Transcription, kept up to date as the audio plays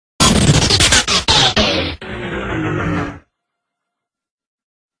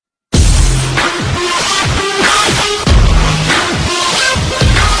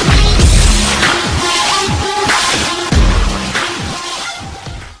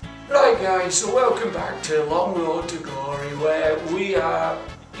Hi guys, so welcome back to Long Road to Glory, where we are,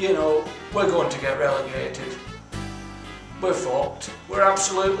 we're going to get relegated. We're fucked. We're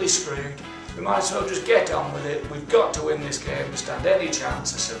absolutely screwed. We might as well just get on with it. We've got to win this game to stand any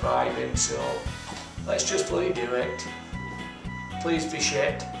chance of surviving, so let's just bloody do it. Please be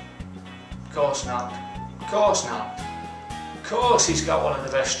shit. Of course not. Of course not. Of course he's got one of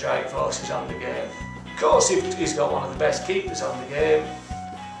the best strike forces on the game. Of course he's got one of the best keepers on the game.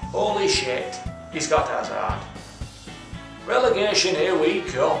 Holy shit, he's got Hazard. Relegation, here we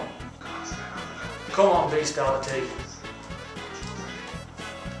come. Come on, bestiality.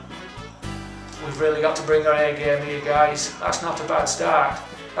 We've really got to bring our A game here, guys. That's not a bad start.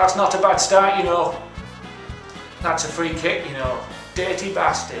 That's not a bad start, you know. That's a free kick, you know. Dirty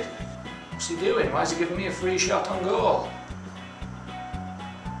bastard. What's he doing? Why is he giving me a free shot on goal?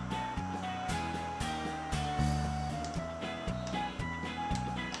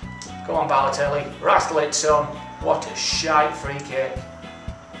 Come on, Balotelli, rattle it, son. What a shite free kick.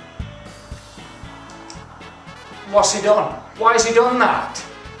 What's he done? Why has he done that?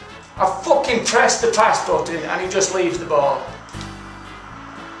 I fucking pressed the pass button and he just leaves the ball.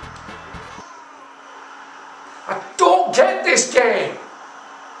 I don't get this game.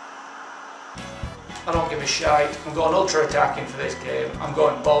 I don't give a shite. I'm going ultra attacking for this game. I'm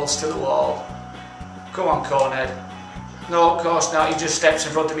going balls to the wall. Come on, Corned. No, of course not. He just steps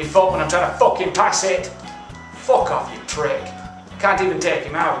in front of me foot when I'm trying to fucking pass it. Fuck off, you prick. Can't even take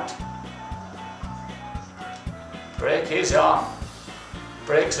him out. Break is on.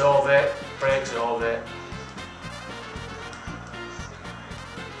 Breaks over. Breaks over.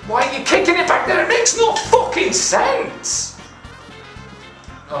 Why are you kicking it back there? It makes no fucking sense.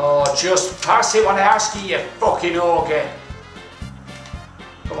 Oh, just pass it when I ask you, you fucking ogre.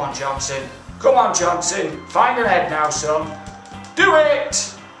 Come on, Johnson. Come on, Johnson. Find an head now, son. Do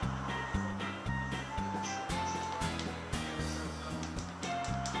it!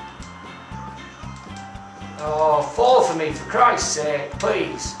 Oh, fall for me, for Christ's sake,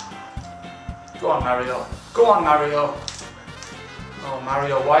 please. Go on, Mario. Go on, Mario. Oh,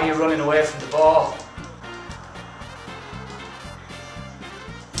 Mario, why are you running away from the ball?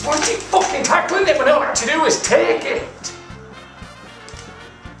 Why are you fucking tackling it when all I have to do is take it?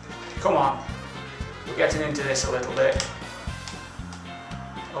 Come on. We're getting into this a little bit.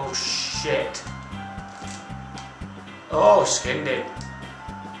 Oh shit. Oh, skinned him.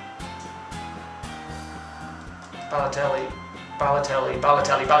 Balotelli, Balotelli,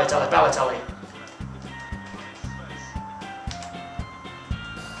 Balotelli, Balotelli, Balotelli.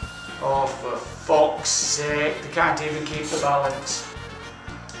 Oh, for fuck's sake, they can't even keep the balance.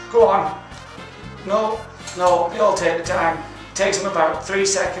 Go on. No, no, they all take the time. Takes them about 3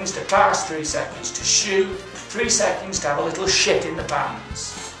 seconds to pass, 3 seconds to shoot, 3 seconds to have a little shit in the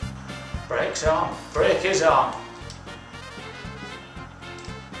pants. Breaks on. Break is on.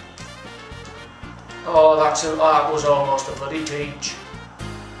 Oh, that was almost a bloody peach.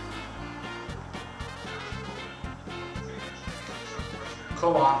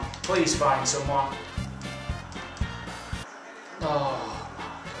 Come on, please find someone. Oh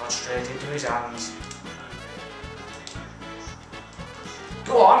my God, straight into his hands.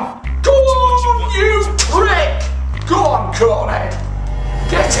 Go on! Go on, you prick! Go on, Corned!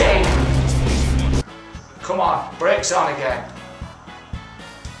 Get in! Come on, brakes on again.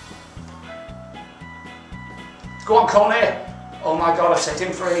 Go on, Corned! Oh my God, I've set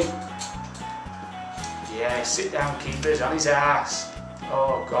him free. Yeah, sit down, keepers, on his ass.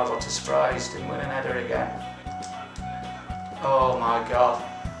 Oh God, what a surprise, didn't win an header again. Oh my God,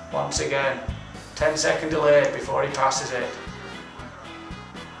 once again, 10-second delay before he passes it.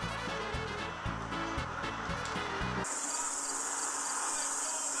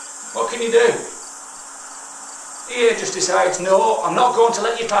 What can you do? He just decides, no, I'm not going to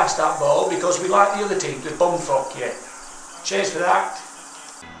let you pass that ball because we like the other team to bumfuck you. Cheers for that.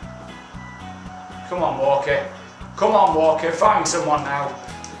 Come on, Walker. Come on, Walker, find someone now.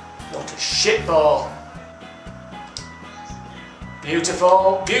 What a shit ball.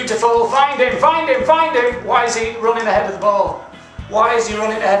 Beautiful, beautiful, find him, find him, find him. Why is he running ahead of the ball? Why is he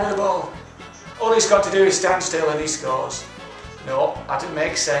running ahead of the ball? All he's got to do is stand still and he scores. No, that didn't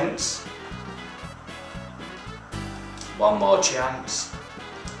make sense. One more chance.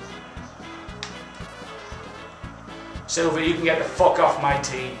 Silver, you can get the fuck off my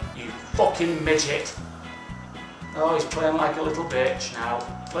team, you fucking midget. Oh, he's playing like a little bitch now.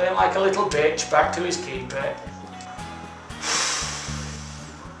 Playing like a little bitch, back to his keeper.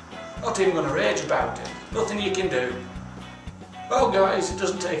 Not even going to rage about it. Nothing you can do. Well guys, it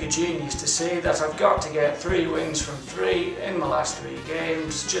doesn't take a genius to see that I've got to get 3 wins from 3 in my last 3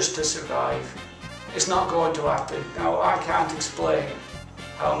 games just to survive. It's not going to happen. Now I can't explain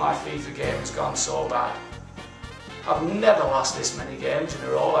how my FIFA game has gone so bad. I've never lost this many games in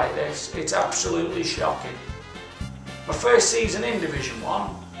a row like this. It's absolutely shocking. My first season in Division 1,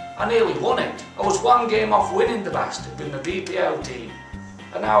 I nearly won it. I was 1 game off winning the bastard with my BPL team.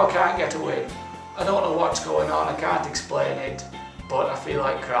 And now I can't get a win. I don't know what's going on, I can't explain it, but I feel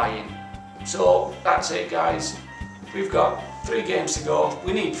like crying. So that's it guys. We've got 3 games to go.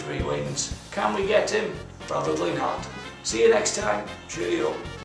 We need 3 wins. Can we get him? Probably not. See you next time. Cheerio.